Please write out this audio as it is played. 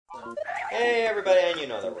Hey everybody, and you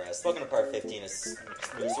know the rest. Welcome to part 15 of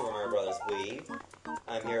New Super Mario Bros. Wii.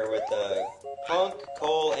 I'm here with Punk,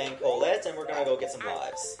 Cole, and Colette, and we're gonna go get some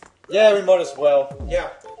lives. Yeah, we might as well. Yeah.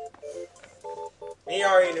 Me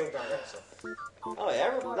already knew about that, so. Oh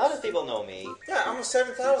yeah, a lot of people know me. Yeah, almost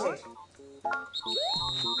 7,000. I'm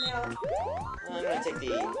gonna take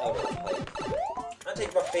the outer pipe. I'll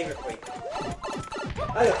take my favorite plate.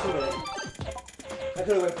 I got 2 minutes. I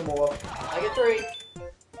could have went for more. I get 3.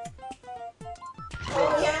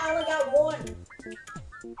 Oh yeah, I only got 1.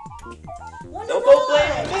 Don't go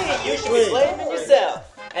blaming me, you should be blaming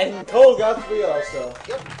yourself. And Cole got 3 also.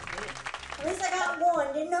 Yep. At least I got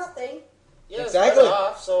 1, did nothing. Yeah, Exactly. it's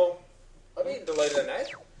off, so I'll be delighted at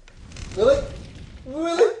night. Really?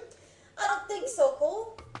 Really? I don't think so,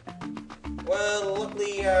 Cole. Well,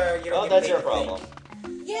 luckily, you don't Oh, get that's paid your to problem. think.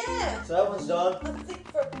 Yeah. So that one's done. I think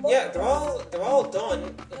for both. Yeah, they're all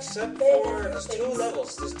done except for there's 2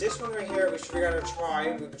 levels. There's this one right here, which we gotta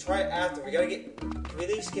try. We can try it after. We gotta get. Can we at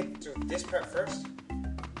least skip through this part first?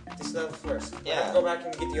 This level first. Yeah. I have to go back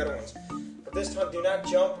and get the other ones. But this time, do not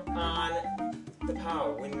jump on the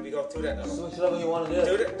POW when we go through that level. So which level you want to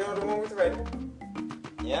do? Do the one with the red.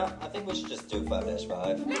 Yeah, I think we should just do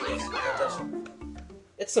 5-5. Yes, not this one.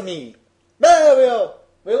 It's a me. Mario!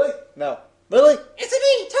 Really? No. Really? It's a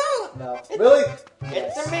me, too! No. Really?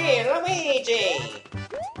 It's a me, Luigi!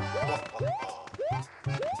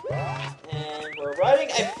 And we're riding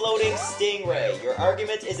a floating stingray. Your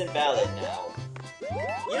argument isn't valid now.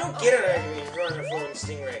 You don't get an argument if you're on a floating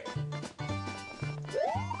stingray.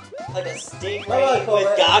 Like a stingray Bye-bye, Colette.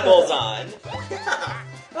 with goggles on.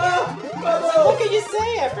 Ah! What can you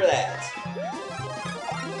say after that?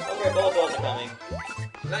 Okay, bullet bills are coming.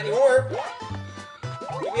 Not anymore.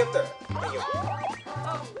 Get me up there. Thank you.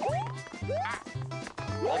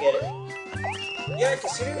 I'll get it. Yeah,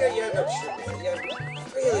 considering that you had no trip, yeah,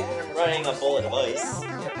 really didn't have Running a bullet of ice.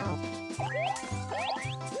 Yeah.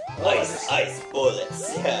 Ice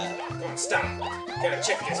bullets. Yeah. Come on, stop. Gotta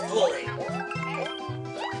check this bullet.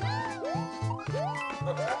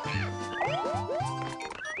 Okay.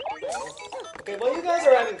 Okay, while you guys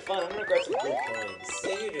are having fun, I'm gonna grab some blue coins.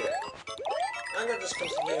 Yeah, you do that. I'm gonna just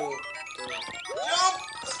continue. Jump!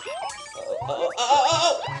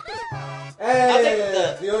 Oh! Hey! I'll take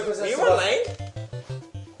the other person You has were to- late?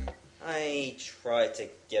 I tried to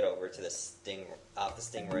get over to the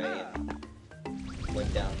stingray and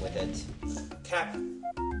went down with it. Cap.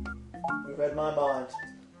 You read my mind.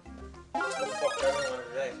 What the fuck everyone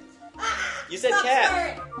today? You said Stop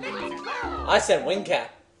cat. swearing. I said wing cap.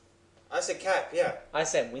 I said cap, yeah. I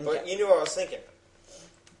said wing But cap. you knew what I was thinking.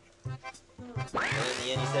 And in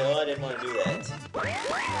the end, you said, "Oh, I didn't want to do that."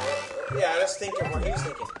 Yeah, I was thinking what he was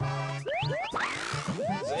thinking. Does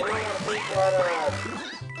anyone want to think what,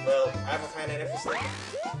 well, I have a fan if he's thinking.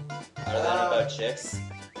 Other than about chicks and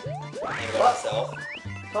about What? himself.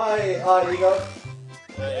 Hi, here you go.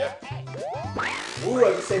 Yeah. Ooh, I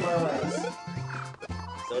can say my own ass.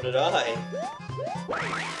 So did I. I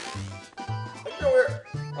don't know where,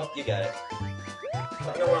 Oh, you got it. I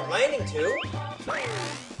don't know where I'm landing to.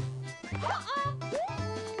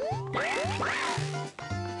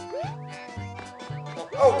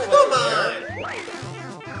 Oh, come on!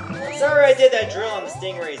 Sorry, I did that drill on the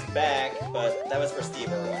stingray's back, but that was for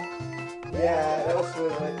Steve Irwin. Yeah, that was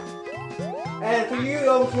good. And for you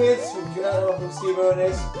young kids who do not know who Steve Irwin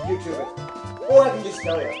is, YouTube it. Or I can just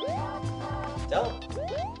tell you. Tell him.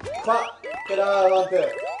 Crocodile on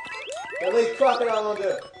dirt. The lead crocodile on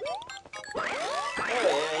dirt.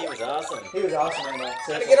 Oh yeah, he was awesome. He was awesome right now.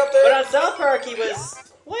 Gotta get up But there. on South Park, he was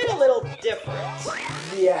quite a little different.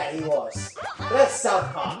 Yeah, he was. But that's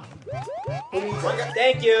South Park. Who needs it?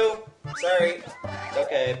 Thank you. Sorry. It's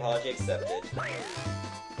okay, apology accepted.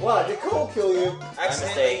 What? Did Cole kill you?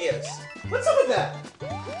 Accidentally, yes. What's up with that?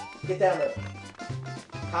 Get down there.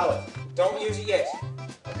 Howard. Don't use it yet.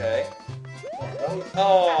 Okay. Yeah, don't you?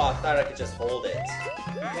 Oh, I thought I could just hold it.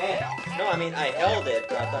 Man. No, I mean, I held it,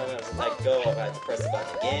 but I thought when I was to let go, I had to press the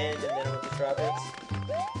button again, and then it would just drop it.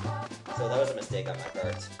 So that was a mistake on my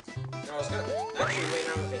part. No, I was gonna actually wait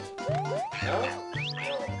on a minute. No?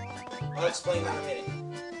 No. I'll explain that in a minute.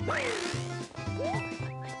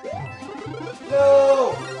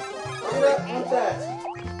 No! I do not want that.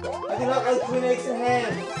 I do not like Queen Eggs in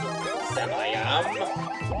ham. Sam-I-am.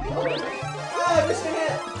 Ah, Mr.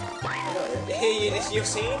 Ham! Hey, this you've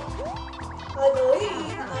seen? I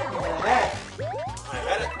believe. Hat. I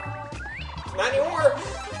had it. Not anymore.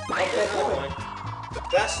 Okay, Another cool. one.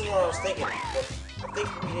 That's the one I was thinking. But I think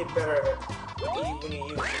we did better at it when you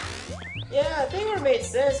use it. Yeah, I think it would have made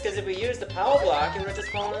sense, because if we used the power block, it would have just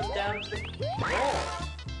fallen down to the ground.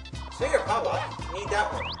 Speaking of power block, need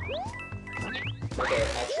that one. Okay,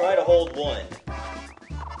 I'll try to hold one.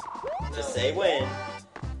 Just say when.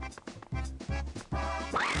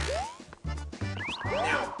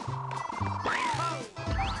 Now.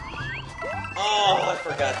 Oh, I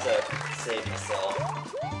forgot to save myself.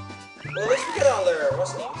 Well, at least we got all their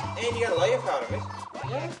what's names, and you got a life out of it.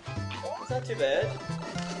 Yeah, it's not too bad.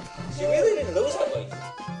 So you really didn't lose that life.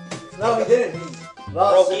 No, he didn't. He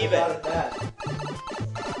lost Broke it even. about it bad.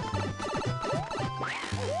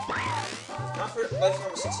 Not for life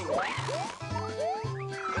number 61.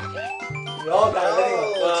 We all got it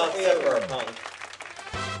anyway. Well, it's except okay. for a punk.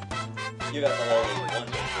 You got the whole 100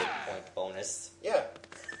 point bonus. Yeah.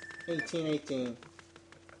 18.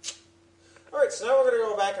 Alright, so now we're going to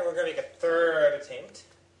go back and we're going to make a third attempt.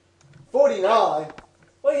 49?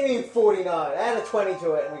 What do you mean 49? Add a 20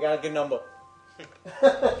 to it and we got a good number.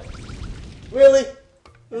 Really?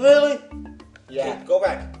 Really? Yeah. Okay, go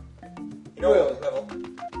back. You know Really? what level?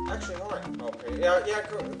 Actually, alright. Okay. Yeah,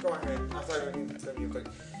 go ahead. I thought we needed to be quick.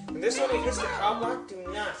 And this one, if it's the power block, do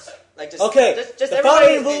not. Like just, Okay, just the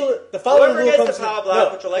everybody, following rule- the following whoever rule gets comes the power in- block,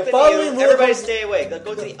 no, which will likely the following be you, rule everybody comes- stay awake. Let's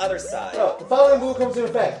go to the other side. No, the following rule comes into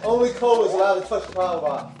effect. Only Cole is allowed to touch the power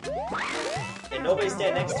block. And nobody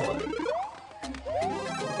stand next to him.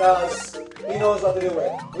 Because he knows what to do with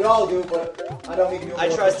it. We all do, but I don't think he do I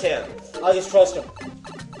more. trust him. I just trust him.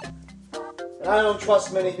 And I don't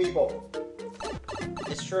trust many people.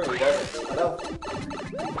 It's true, he doesn't. I don't.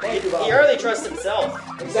 Thank you, Bob. He hardly trusts himself.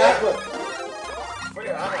 Exactly. What do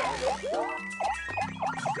you have?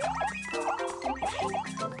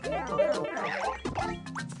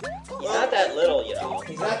 He's not that little, you know.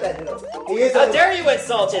 He's not that little. He is How a- dare you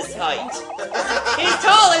insult his height? He's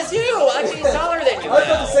tall as you! Actually, he's taller than you I was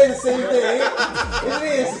about now. to say the same thing. Isn't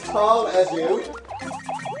he as tall as you?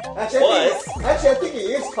 Actually, I think he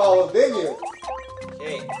is taller than you.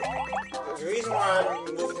 Okay. The reason why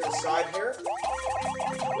I'm moving to the side here.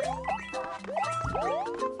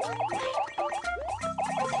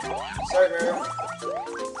 Sorry, Mary.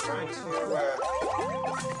 Trying to,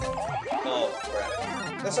 Oh,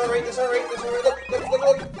 crap. That's alright, that's alright, that's alright. Look.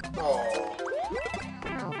 Oh.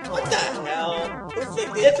 What the hell? Who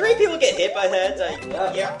flipped Did it? 3 people get hit by heads?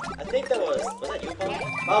 Yeah. I think that was that you, Punk?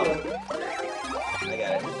 Probably. I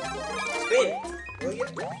got it. Spin. Will you?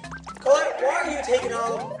 Colette, why are you taking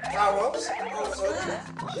all the power-ups?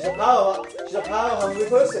 She's a power hungry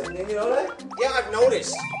person. Didn't you know that? Yeah, I've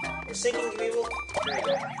noticed. You're sinking people. There you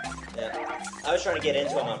go. Yeah. I was trying to get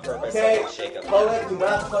into him on purpose so I Okay, could shake him. Colette, do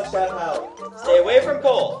not touch that power. Stay away from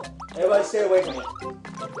Cole. Everybody stay away from it.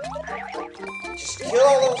 Just kill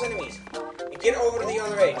all those enemies. And get over to the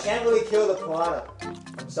other I edge. can't really kill the piranha.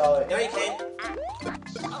 I'm sorry. Now you can.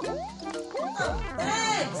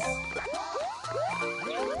 Thanks!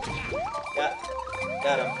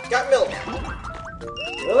 Got him. Got milk.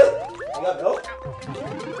 Really? You got milk?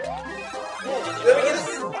 Yeah, did you Let me get notice?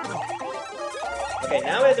 it. Okay,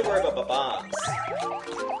 now we have to worry about the bombs.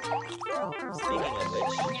 Speaking of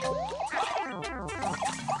which.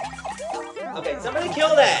 Okay, somebody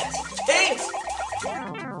kill that! Thanks!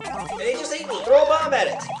 And he just ate me. Throw a bomb at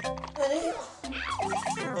it!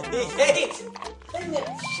 He ate. Dang it.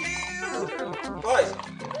 Shoot. Boys.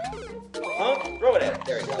 Punk, throw it at it.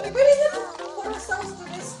 There you We go. really have to put ourselves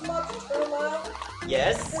through this much turmoil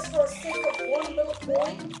Yes? just for the sake of one little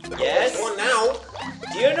point? Yes? One now.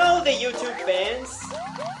 Do you know the YouTube fans?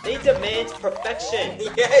 They demand perfection.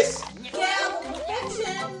 Yes. Yeah, but perfection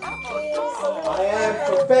is a little I am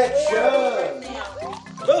hard perfection. right now.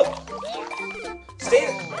 Move! Stay.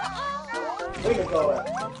 We can go at.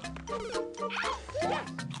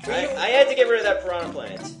 I had to get rid of that piranha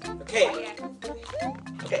plant. Okay.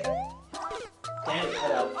 Okay. Damn it,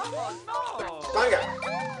 head out. Bangaa.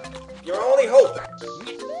 Your only hope.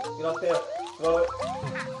 Get up there. Throw it.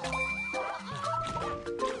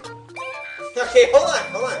 Okay, hold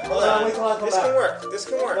on. Hold on, wait till I come This back. can work. This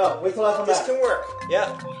can work. No, wait till I come This back. can work.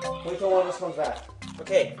 Yeah. Wait till one of us comes back.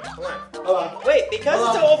 Okay, hold on. Hold on. Wait, because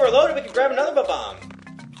Hold it's on. so overloaded, we can grab another bomb.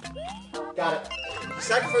 Got it. You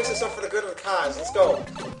sacrifice yourself for the good of the cause. Let's go.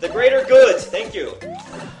 The greater good. Thank you.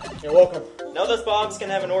 You're welcome. Now those bombs can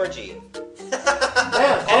have an orgy.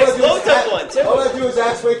 Damn, And explosive one, too. All I do is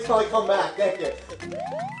ask, wait till I come back. Thank you.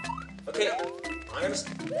 Okay, I'm gonna.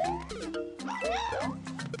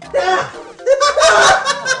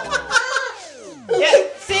 Yeah,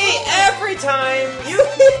 see, every time You.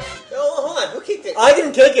 Oh, hold on. Who kicked it? I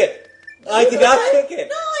didn't kick it. I did not kick it.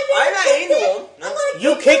 No, I ran into him. I'm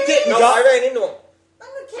No, You kicked it and no, I got. ran into him.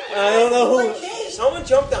 gonna kick I don't know who- Someone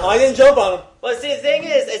jumped on I him. didn't jump on him. Well, see, the thing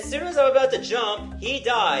is, as soon as I'm about to jump, he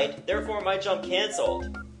died. Therefore, my jump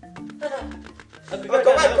canceled. Look, we Oh, got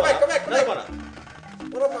go back, another go back, one go back, up. go Another back. one up.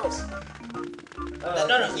 What up, house? No.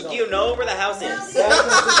 Do you know where the house is? Yeah,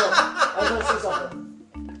 I was gonna say something.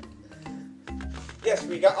 Yes,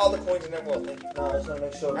 we got all the coins in that world. Thank you. No, I just wanna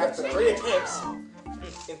make sure. After 3 attempts,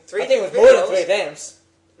 in 3 I think it was different more than videos. 3 attempts.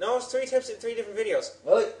 No, it's 3 attempts in 3 different videos.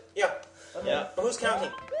 Really? Yeah. Yeah. But who's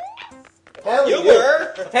counting? Apparently You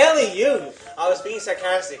were. Apparently you. I was being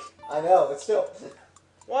sarcastic. I know, but still.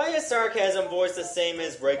 Why is sarcasm voice the same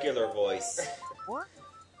as regular voice?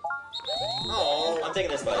 Oh, I'm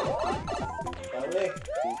taking this fight. Apparently.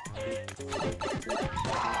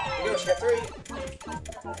 you go, check 3.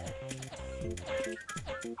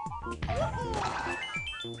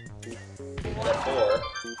 I got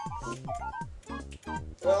 4.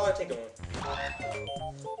 Well, I take a 1.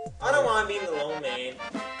 I don't mind being the lone man.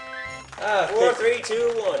 Ah, 4, 3, 2,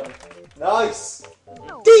 1. Nice.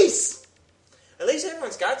 Peace. At least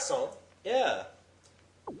everyone's got some. Yeah.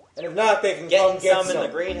 And if not, they can Getting come get some some. in the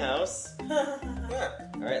greenhouse. Yeah.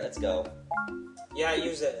 Alright, let's go. Yeah,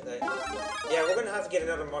 use that. Yeah, we're gonna have to get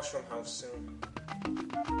another mushroom house soon.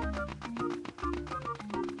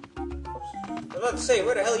 I was about to say,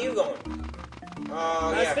 where the hell are you going?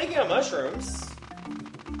 Yeah. Speaking of mushrooms,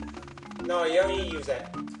 No, you don't need to use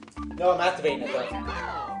that. No, I'm activating it though.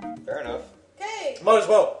 fair enough. Okay. Might as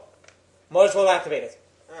well. Might as well activate it.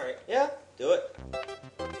 Alright. Yeah, do it.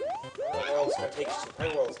 My world's gonna take us to my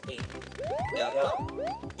world's 8. Yeah.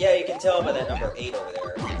 Yeah, you can tell by that number 8 over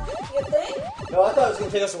there. You think? No, I thought it was going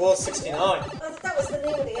to take us to World 69. I thought that was the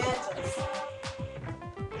name of the address.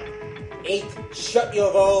 8, Shut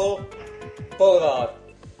Your Roll Boulevard.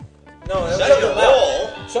 No, that Shut was your the roll.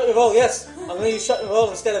 Shut Your Roll, yes. I'm going to use Shut Your Roll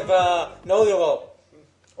instead of Know Your Roll.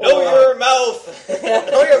 Know your mouth!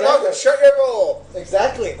 Know your mouth and shut your roll.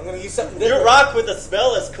 Exactly. I'm going to use something different. You rock with the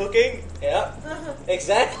smell is cooking. Yeah,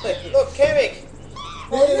 exactly. Look, Kamek.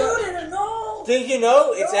 Well, you didn't know. Did you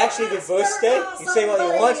know it's actually the reverse day? You say what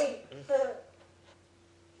you want.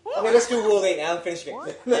 Okay, let's do World 8 now and finish it.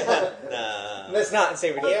 Nah. Let's not and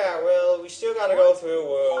say we did. Yeah, well, we still gotta go through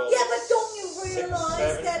world. Yeah, but don't you 6, realize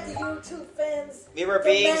 7. that the YouTube fans We were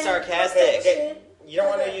being demand sarcastic. Okay, you don't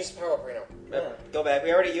want to use the power up right now. Go back.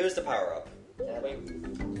 We already used the power up. Yeah,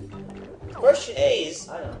 The question is,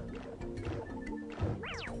 I know.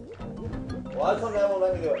 Well, how come that won't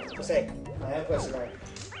let me do it? Just say, I am pressing right.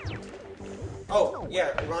 oh yeah,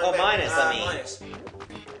 wrong Oh, back. minus, I mean. Minus.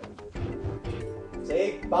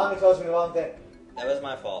 See, Bonnie tells me the wrong thing. That was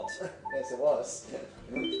my fault. Yes, it was.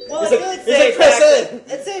 Well, Is it it- did is say it press back. in? It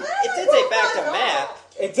did say back to map.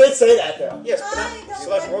 It did say that though. Yes, but I not don't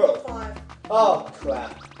select like world. 5. Oh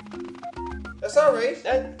crap. That's alright.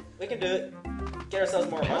 That we can do it. Get ourselves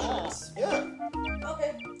more mushrooms. Yeah.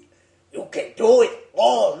 Okay. You can do it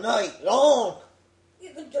all night long. You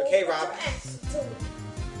can do Okay, it. Put Rob. your axe to it.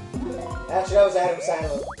 Actually, that was Adam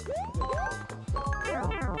Sandler.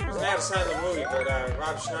 It was an Adam Sandler movie, but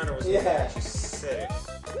Rob Schneider was Yeah. she said it.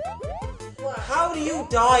 What? How do you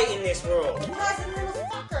die in this world? Because a little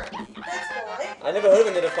fucker. That's why. I never heard of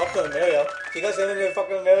a little fucker in Mario. Do you guys ever heard of a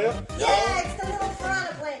fucker in Mario? Yeah, it's the little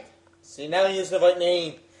piranha plant. See, now you're using the right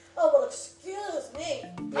name. Oh, well, excuse me.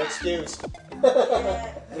 You're excused.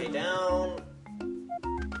 Yeah. Okay, down.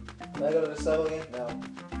 Can I go to the level again? No.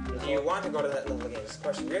 Do you want to go to that level again? This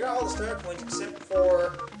question. We got all the star points except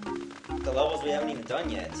for The levels we haven't even done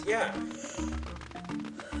yet. yeah,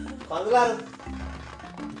 Climb the ladder.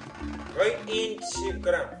 right into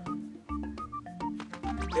go down.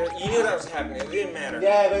 You knew that was happening. It didn't matter.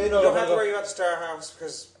 Yeah, but you You know. don't have to worry about the star house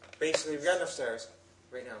because basically we've got enough stars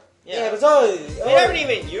right now. Yeah, but it's always. We haven't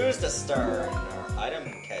even used a star in our item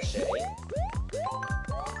cache.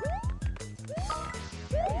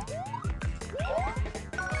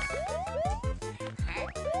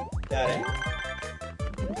 Got it.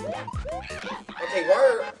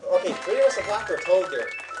 Okay, three of us are black or toad there.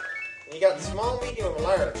 And you got small, medium, and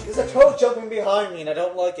large. There's a toad jumping behind me and I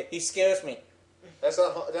don't like it. He scares me. That's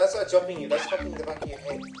not jumping you. That's humping the back of your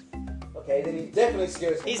head. Okay, then he definitely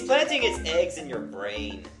scares me. He's planting his eggs in your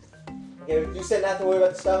brain. Okay, you said not to worry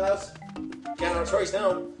about the star house? Got no choice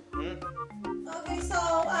now. Okay, so,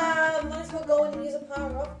 might as well go in and use a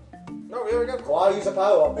power up. No, we already got. Why use a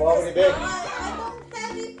power up? We're already big. I don't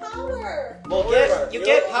have any power. Well, Don't worry about it. you You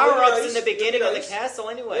get know, power-ups you in the guys- beginning you of the guys- castle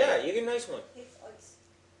anyway. Yeah, you get a nice one. It's ice.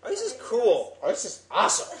 Ice is cool. Oh, this is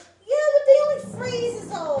awesome. Yeah, but they only freeze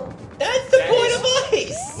is all. That's the That point is- of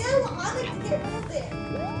ice! Yeah, well, I like to get rid of that.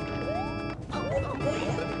 Yeah.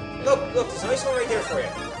 Look, there's a nice one right there for you.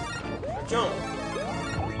 Now jump.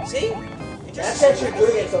 See? You That's actually good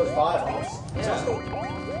against those fireballs. Yeah.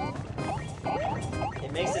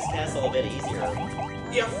 It makes this castle a bit easier.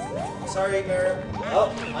 Yeah. Sorry, Mario.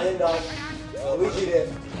 Oh, I didn't die. Luigi did.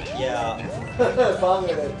 Yeah.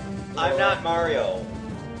 Bongo did. I'm not Mario.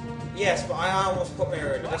 Yes, but I almost put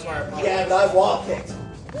Mario in. That's why I apologize. Yeah, but I walked it.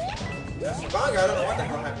 That's Bangaa. I don't know what the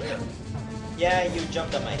hell happened there. Yeah, you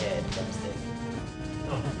jumped on my head. By mistake.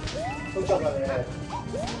 Who jumped on your head?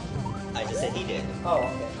 I just said he did. Oh,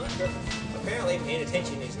 okay. Apparently, paying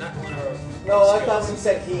attention is not one of our No, I skills. thought when you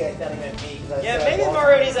said he, I thought he meant me. 'Cause I Yeah, said I maybe walked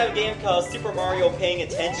Mario needs to have a game called Super Mario Paying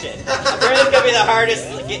Attention. Apparently it's gonna be the hardest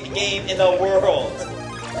game in the world.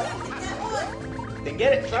 Then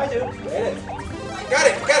get it, try to. it. Get it. Got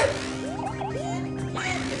it! Got it!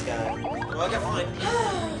 It's gone. Well, I got mine.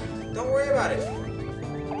 Don't worry about it.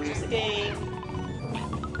 Just a game.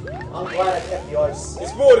 I'm glad I kept yours.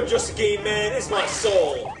 It's more than just a game, man. It's my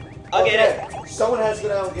soul. I'll get it. Someone has to go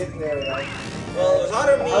down and get in there, you know. Well, it was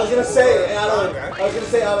either me. I was gonna say, and Bangaa. I was gonna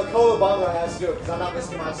say, Cola Bongo has to do it because I'm not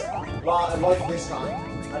risking myself. Like this time,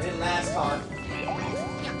 I did last time.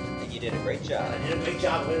 And you did a great job. I did a big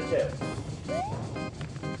job with it too.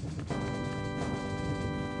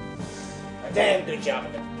 A damn good job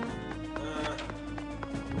of it.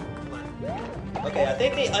 Come on. Okay, I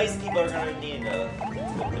think the ice people are gonna need a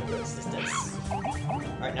little bit of assistance.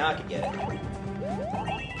 Alright, now I can get it.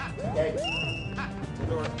 Okay. The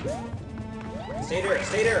door. Stay there.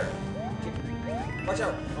 Stay there. Watch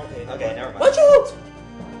out. Okay. Okay, never mind. Watch out!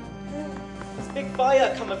 There's a big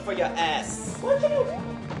fire coming for your ass. Watch out!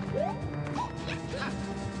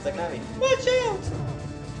 It's like Nami. Watch out!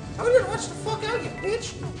 How are you gonna watch the fuck out, you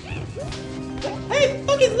bitch? Hey,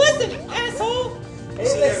 fucking listen, asshole! You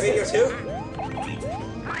see that video too?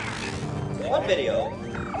 What video?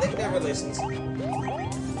 Nick never listens.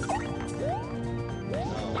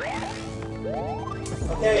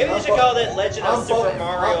 Okay, Maybe we should call it Legend of Super bubbling.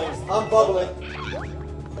 Mario. I'm bubbling.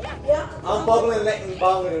 Yeah. I'm bubbling, letting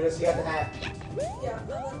Bongo do this. You got the hat. Yeah. I'm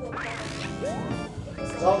gonna go back.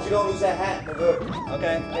 As long as you don't lose that hat, we're good.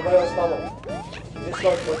 Okay. Nobody else bubble. You just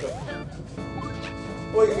go quicker.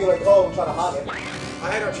 Or you can be like, oh, I'm trying to hog it. I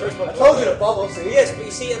had no choice but I told you to bubble, see? Yes, but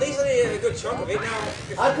you see, at least I did a good chunk of it now.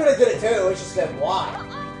 I could have did it too, it's just that why?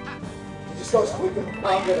 It just goes quicker than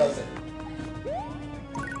Bongo does it.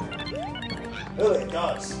 Really, it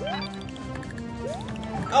does.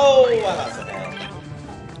 Oh, I lost a hat.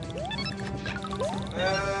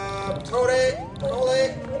 Toad it. Hold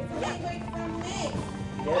it. Wait for me.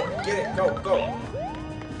 Get it? Get it. Go. Go.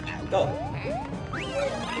 Go.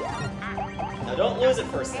 Now don't lose it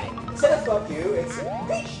first thing. Instead of fuck you, it's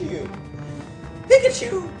Peach to you.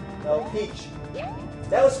 Pikachu. No, Peach.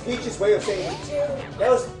 That was Peach's way of saying. That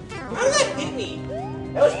was How did that hit me?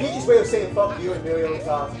 Peach's way of saying fuck you and Billy all the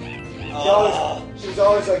time. She was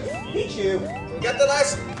always like, Peach you. We got the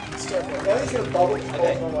last. Start for Now he's gonna bubble his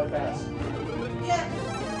Okay. whole one fast. Yeah.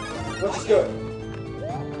 Which is good.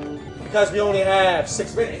 Because we only have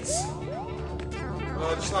 6 minutes.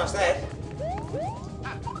 Oh, just lost that.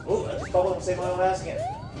 Ooh, I just bubbled and saved my own ass again.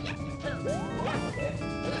 Okay.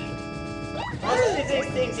 How do these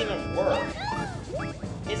things even work?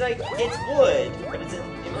 It's like, it's wood, but it's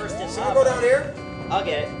immersed in So I'll go down here. I'll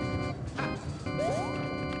get it.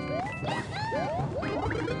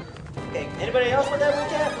 Okay, anybody else want that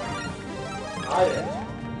recap? I did.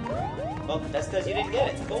 Well, that's because you didn't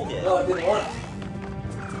get it. Cole did. No, I didn't want it.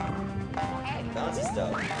 Bouncy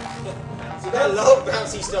stuff. I love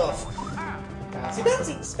bouncy stuff. Bouncy,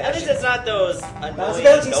 bouncy, At least it's not those annoying bouncy,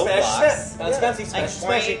 note smash, blocks. smash. Bouncy, Like smash,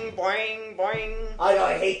 smash. boing, boing, boing.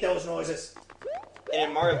 I hate those noises. And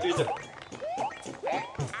then Mario 3's a...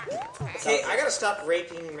 Okay, I gotta stop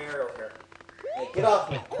raping Mario here. Hey, get off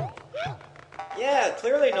me. Yeah,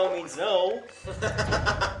 clearly no means no.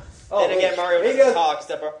 Oh, Then again, Mario maybe doesn't I, talk,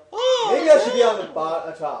 step up. Oh, maybe I should be on the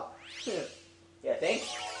top. Yeah, think?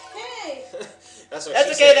 Hey. That's what That's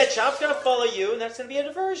she okay, said. that Chomp's gonna follow you, and that's gonna be a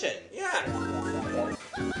diversion. Yeah.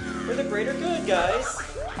 For the greater good, guys.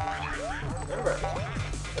 Remember.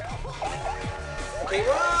 Okay,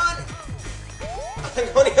 run! I'm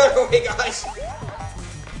going the other way, guys.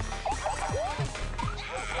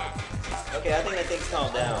 Okay, I think that thing's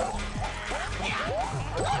calmed down.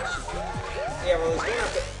 Yeah, well, it's going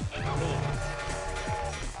up to me.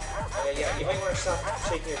 Yeah, you might want to stop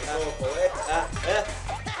shaking your control, Colette.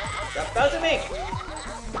 Stop bouncing me!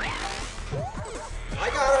 I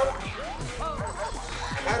got him. I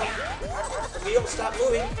got him. The wheel stopped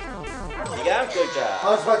moving. You got him, good I job.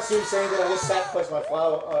 was about to say that I just sacrificed my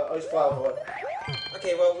ice flower for it.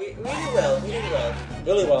 Okay, well, we did well. We did well.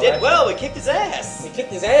 Really well. Did well, we kicked his ass. We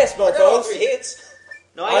kicked his ass, I got all 3 hits.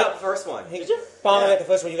 No, I got the first one. Did you? Bomb got the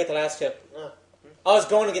first one, you got the last 2. No. I was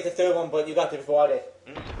going to get the third one, but you got there before I did.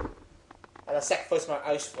 And I sacrificed my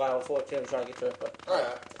ice flower for it too, trying to get to it. But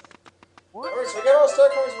Alright. Alright, so we got all star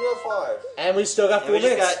coins wheel 5. And we still got And 4 we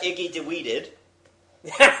just minutes. got Iggy deleted.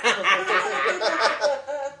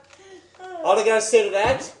 All I gotta say to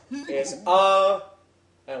that is,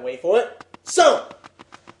 and wait for it. So,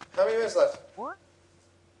 How many minutes left?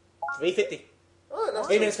 3:50. Oh, not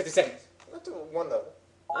 3 minutes, 50 seconds. Not to one level.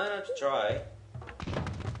 I don't have to try.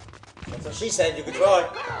 That's what she said, you could try.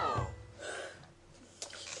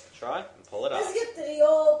 Try and pull it Let's up. get to the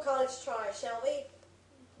old college try, shall we?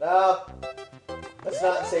 No. Let's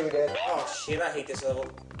not say we did. Oh shit, I hate this level.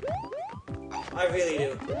 I really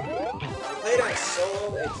do. I played on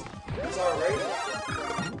solo, it's alright.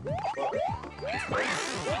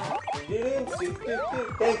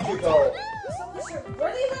 Thank you, Cole. So we should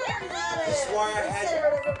really learn how to This is why I had- consider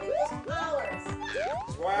other people's powers.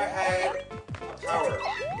 That's why I had a power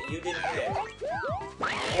that you didn't have.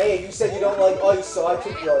 Hey, you said you don't like ice, so I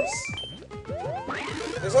took the ice.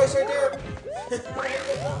 There's ice right there.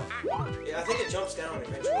 Yeah, I think it jumps down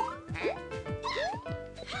eventually.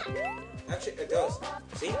 Actually, it does.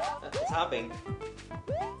 See? It's hopping.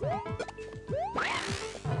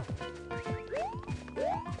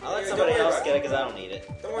 I'll let Yeah, somebody don't worry else about get it because I don't need it.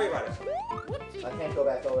 Don't worry about it. I can't go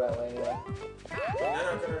back over that way anyway.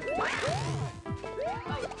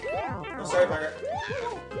 I'm sorry, Bangaa.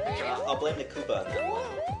 I'll blame the Koopa on that one.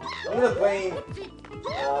 I'm gonna blame,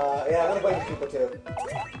 yeah, I'm gonna blame the people too.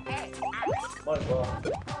 Might as well.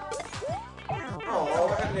 Oh,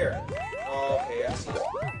 what happened there? Oh, okay, I see.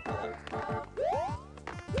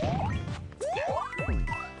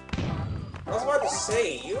 I was about to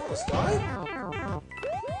say, you almost died?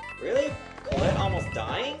 Really? Colette almost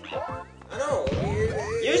dying? I know.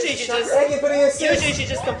 Usually she just Thank you for the assist. usually she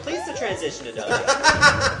just completes the transition to dying.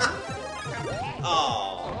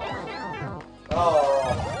 Oh,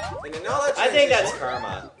 Oh, And then all that I think that's transition,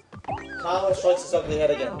 karma. Colin strikes his ugly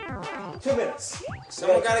head again. 2 minutes.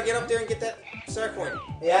 someone gotta get up there and get that star coin.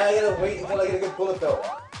 Yeah, I gotta wait until I get a good bullet though.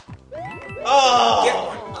 Get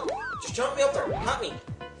Oh, one. Just jump me up there. Hop me.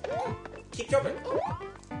 Keep jumping.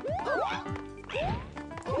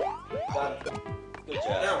 Got it. good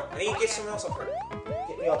job. Now, I need to get someone else up there.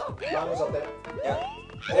 Get me up. Mine was up there. Yeah,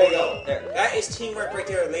 There you go. there. That is teamwork right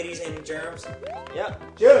there, ladies and germs. Yeah,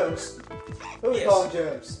 Germs? Who we Yes. calling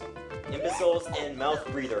germs? imbeciles and mouth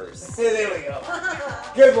breathers. Hey, there we go.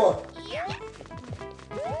 Good one. You're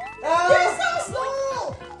Ah! so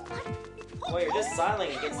small! Well, you're just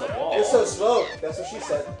sidling against the wall. You're so slow. That's what she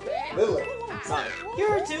said. Literally. Sonic,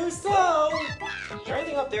 you're too slow. Is there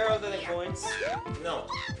anything up there other than coins? No.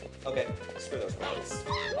 Okay, screw those coins.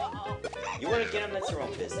 You want to get them? That's your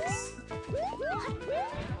own business.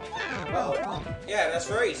 Uh-oh. Yeah, that's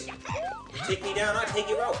right. You take me down, I take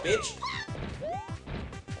you out, bitch.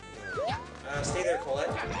 Stay there, Colette.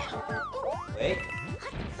 Wait.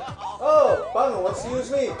 Oh, Bangaa wants to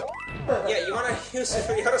use me. Yeah, you wanna use it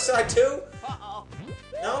for the other side too?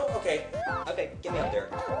 No? Okay. Okay, get me up there.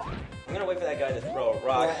 I'm gonna wait for that guy to throw a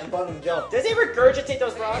rock. Yeah, and Bangaa jump. Does he regurgitate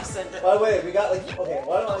those rocks? And By the way, we got like, okay,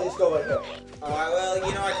 why don't I just go right here? Well,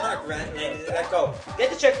 you know, I kind of landed it. Let go.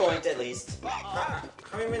 get the checkpoint at least. How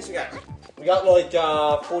many minutes we got? We got like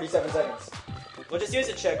 47 seconds. We'll just use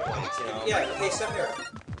a checkpoint, you know. Yeah, okay, stop here.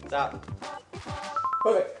 Stop.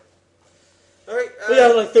 Perfect. Alright, We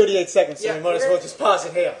got like 38 seconds, so yeah, we might as well just pause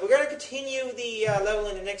it here. we're gonna continue the level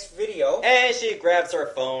in the next video. And she grabs her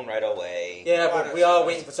phone right away. Yeah, but we are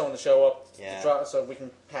waiting for someone to show up Yeah. to try, so we can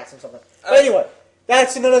pass him something. But anyway,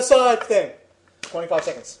 that's another side thing. 25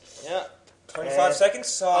 seconds. Yeah. 25 seconds,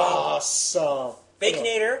 so Awesome.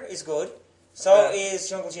 Baconator is good. So is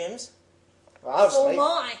Jungle Gyms. Well, obviously.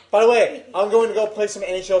 Oh my! By the way, I'm going to go play some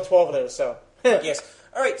NHL 12 later, so. Yes.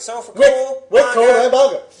 Alright, so for Cole, With Cole and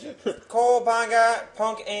Bangaa. Cole, Bangaa,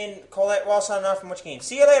 Punk, and Colette, we're all signing off from Much Game.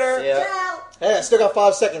 See you later. Yeah. Ciao! Hey, I still got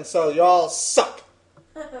 5 seconds, so y'all suck.